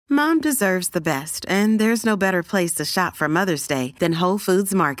Mom deserves the best, and there's no better place to shop for Mother's Day than Whole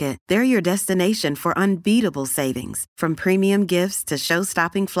Foods Market. They're your destination for unbeatable savings, from premium gifts to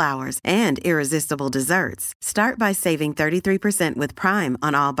show-stopping flowers and irresistible desserts. Start by saving 33% with Prime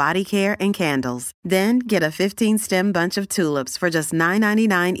on all body care and candles. Then get a 15-stem bunch of tulips for just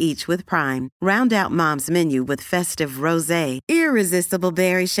 $9.99 each with Prime. Round out Mom's menu with festive rosé, irresistible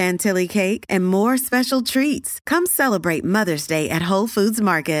berry chantilly cake, and more special treats. Come celebrate Mother's Day at Whole Foods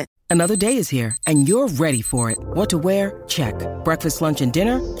Market. Another day is here, and you're ready for it. What to wear? Check. Breakfast, lunch, and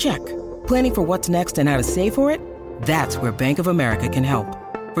dinner? Check. Planning for what's next and how to save for it? That's where Bank of America can help.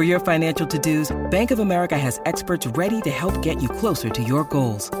 For your financial to-dos, Bank of America has experts ready to help get you closer to your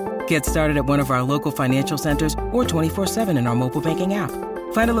goals. Get started at one of our local financial centers or 24/7 in our mobile banking app.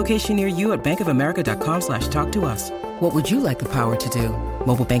 Find a location near you at bankofamerica.com/talktous. What would you like the power to do?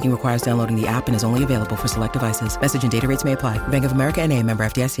 Mobile banking requires downloading the app and is only available for select devices. Message and data rates may apply. Bank of America N.A., member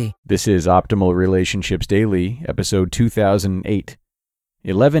FDIC. This is Optimal Relationships Daily, episode 2008,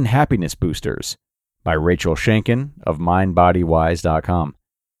 11 Happiness Boosters by Rachel Shanken of MindBodyWise.com.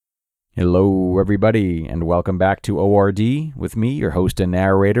 Hello, everybody, and welcome back to ORD with me, your host and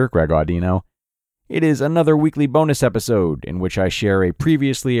narrator, Greg Audino. It is another weekly bonus episode in which I share a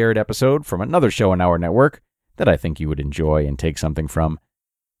previously aired episode from another show on our network that I think you would enjoy and take something from.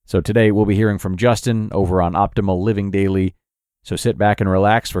 So today we'll be hearing from Justin over on Optimal Living Daily, so sit back and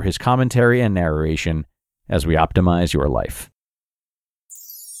relax for his commentary and narration as we optimize your life.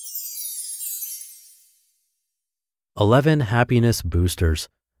 11 Happiness Boosters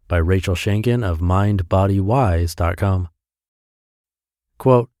by Rachel Shanken of MindBodyWise.com.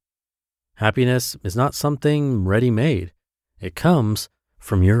 Quote, happiness is not something ready-made. It comes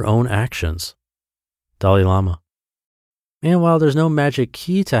from your own actions. Dalai Lama. And while there's no magic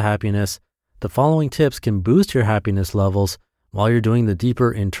key to happiness, the following tips can boost your happiness levels while you're doing the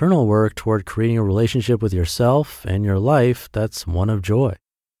deeper internal work toward creating a relationship with yourself and your life that's one of joy.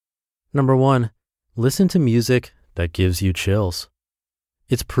 Number 1, listen to music that gives you chills.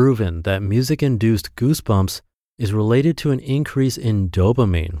 It's proven that music-induced goosebumps is related to an increase in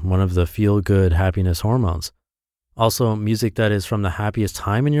dopamine, one of the feel-good happiness hormones. Also, music that is from the happiest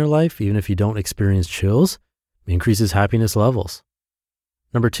time in your life, even if you don't experience chills, increases happiness levels.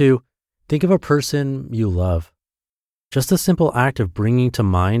 Number 2, think of a person you love. Just a simple act of bringing to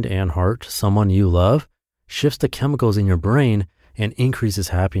mind and heart someone you love shifts the chemicals in your brain and increases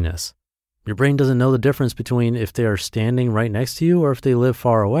happiness. Your brain doesn't know the difference between if they are standing right next to you or if they live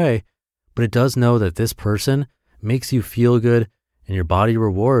far away, but it does know that this person makes you feel good and your body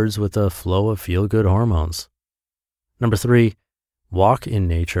rewards with a flow of feel-good hormones. Number 3, walk in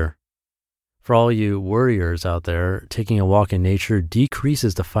nature. For all you worriers out there, taking a walk in nature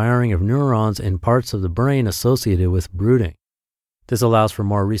decreases the firing of neurons in parts of the brain associated with brooding. This allows for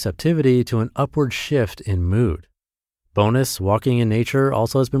more receptivity to an upward shift in mood. Bonus, walking in nature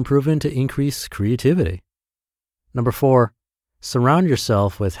also has been proven to increase creativity. Number 4, surround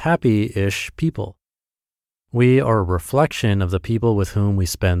yourself with happy-ish people. We are a reflection of the people with whom we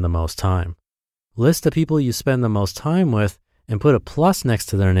spend the most time. List the people you spend the most time with and put a plus next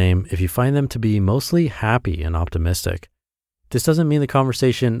to their name if you find them to be mostly happy and optimistic. This doesn't mean the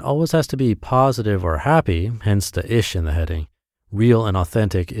conversation always has to be positive or happy, hence the ish in the heading. Real and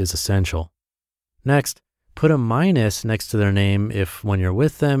authentic is essential. Next, put a minus next to their name if, when you're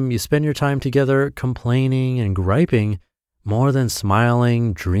with them, you spend your time together complaining and griping more than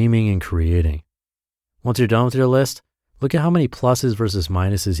smiling, dreaming, and creating. Once you're done with your list, look at how many pluses versus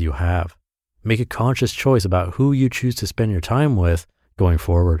minuses you have. Make a conscious choice about who you choose to spend your time with going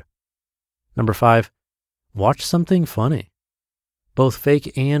forward. Number 5, watch something funny. Both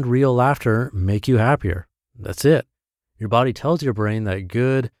fake and real laughter make you happier. That's it. Your body tells your brain that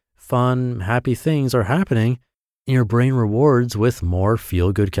good, fun, happy things are happening, and your brain rewards with more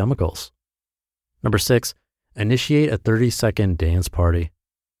feel-good chemicals. Number 6, initiate a 30-second dance party.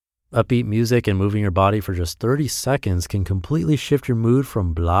 Upbeat music and moving your body for just 30 seconds can completely shift your mood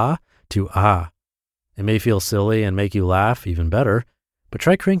from blah to ah. It may feel silly and make you laugh, even better, but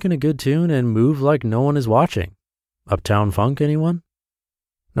try cranking a good tune and move like no one is watching. Uptown Funk, anyone?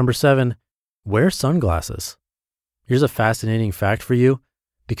 Number 7, wear sunglasses. Here's a fascinating fact for you.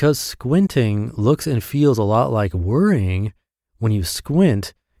 Because squinting looks and feels a lot like worrying, when you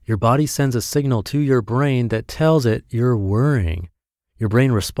squint, your body sends a signal to your brain that tells it you're worrying. Your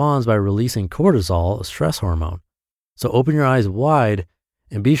brain responds by releasing cortisol, a stress hormone. So open your eyes wide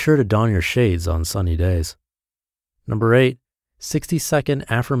and be sure to don your shades on sunny days. Number 8, 60-second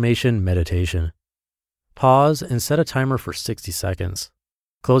affirmation meditation. Pause and set a timer for 60 seconds.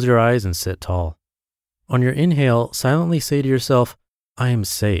 Close your eyes and sit tall. On your inhale, silently say to yourself, I am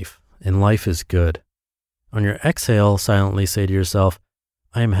safe and life is good. On your exhale, silently say to yourself,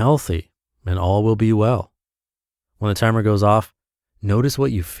 I am healthy and all will be well. When the timer goes off, notice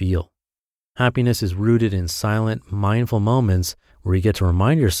what you feel. Happiness is rooted in silent, mindful moments where you get to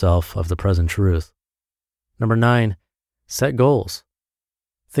remind yourself of the present truth. Number 9, set goals.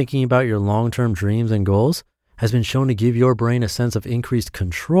 Thinking about your long-term dreams and goals has been shown to give your brain a sense of increased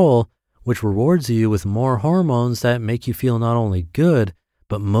control, which rewards you with more hormones that make you feel not only good,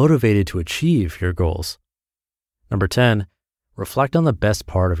 but motivated to achieve your goals. Number 10, reflect on the best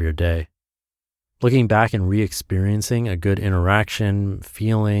part of your day. Looking back and re-experiencing a good interaction,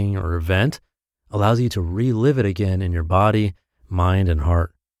 feeling, or event allows you to relive it again in your body, mind, and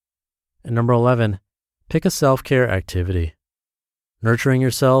heart. And number 11, pick a self-care activity. Nurturing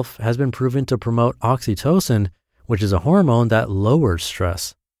yourself has been proven to promote oxytocin, which is a hormone that lowers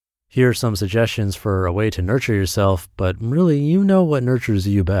stress. Here are some suggestions for a way to nurture yourself, but really you know what nurtures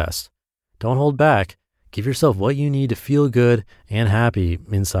you best. Don't hold back. Give yourself what you need to feel good and happy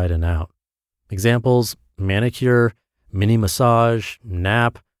inside and out. Examples: manicure, mini massage,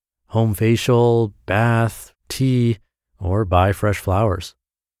 nap, home facial, bath, tea, or buy fresh flowers.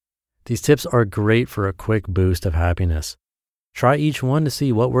 These tips are great for a quick boost of happiness. Try each one to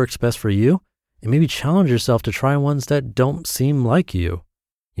see what works best for you, and maybe challenge yourself to try ones that don't seem like you.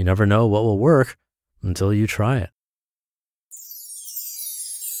 You never know what will work until you try it.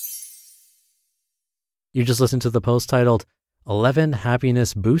 You just listened to the post titled 11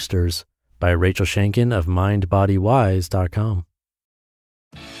 Happiness Boosters by Rachel Shanken of MindBodyWise.com.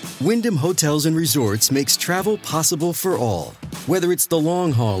 Wyndham Hotels and Resorts makes travel possible for all. Whether it's the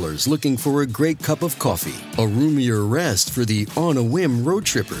long haulers looking for a great cup of coffee, a roomier rest for the on-a-whim road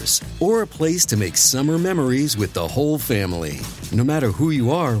trippers, or a place to make summer memories with the whole family. No matter who you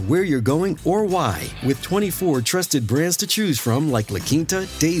are, where you're going, or why, with 24 trusted brands to choose from like La Quinta,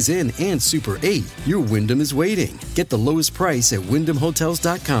 Days Inn, and Super 8, your Wyndham is waiting. Get the lowest price at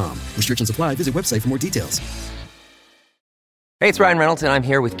WyndhamHotels.com. Restrictions apply. Visit website for more details. Hey, it's Ryan Reynolds, and I'm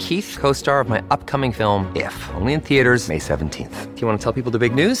here with Keith, co-star of my upcoming film, If, only in theaters May 17th. Do you want to tell people the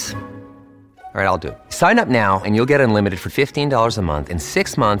big news? All right, I'll do it. Sign up now and you'll get unlimited for $15 a month and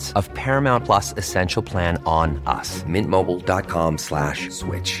 6 months of Paramount Plus Essential Plan on us.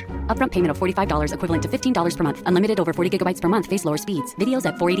 MintMobile.com/switch. Upfront payment of $45 equivalent to $15 per month. Unlimited over 40 gigabytes per month. Face lower speeds. Videos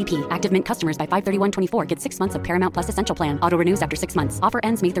at 480p. Active Mint customers by 531.24 get 6 months of Paramount Plus Essential Plan. Auto renews after 6 months. Offer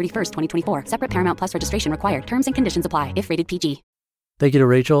ends May 31st, 2024. Separate Paramount Plus registration required. Terms and conditions apply if rated PG. Thank you to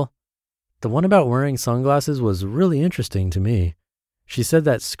Rachel. The one about wearing sunglasses was really interesting to me. She said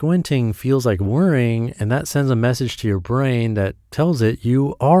that squinting feels like worrying, and that sends a message to your brain that tells it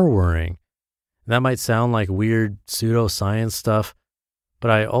you are worrying. That might sound like weird pseudoscience stuff,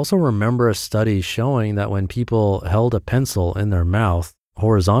 but I also remember a study showing that when people held a pencil in their mouth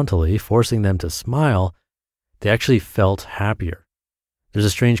horizontally, forcing them to smile, they actually felt happier. There's a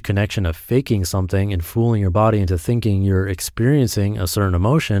strange connection of faking something and fooling your body into thinking you're experiencing a certain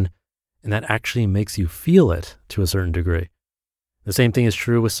emotion, and that actually makes you feel it to a certain degree. The same thing is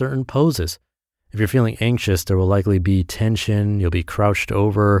true with certain poses. If you're feeling anxious, there will likely be tension, you'll be crouched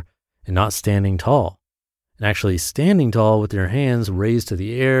over and not standing tall. And actually standing tall with your hands raised to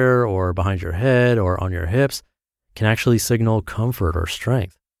the air or behind your head or on your hips can actually signal comfort or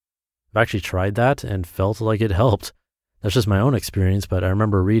strength. I've actually tried that and felt like it helped. That's just my own experience, but I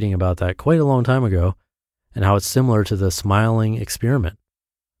remember reading about that quite a long time ago and how it's similar to the smiling experiment.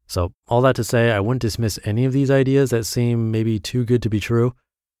 So all that to say, I wouldn't dismiss any of these ideas that seem maybe too good to be true.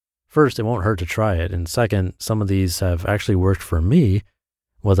 First, it won't hurt to try it. And second, some of these have actually worked for me,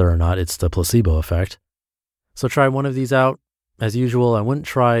 whether or not it's the placebo effect. So try one of these out. As usual, I wouldn't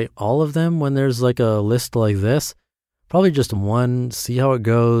try all of them when there's like a list like this. Probably just one, see how it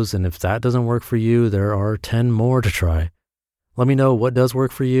goes. And if that doesn't work for you, there are 10 more to try. Let me know what does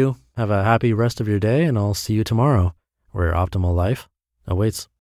work for you. Have a happy rest of your day, and I'll see you tomorrow, where your optimal life awaits.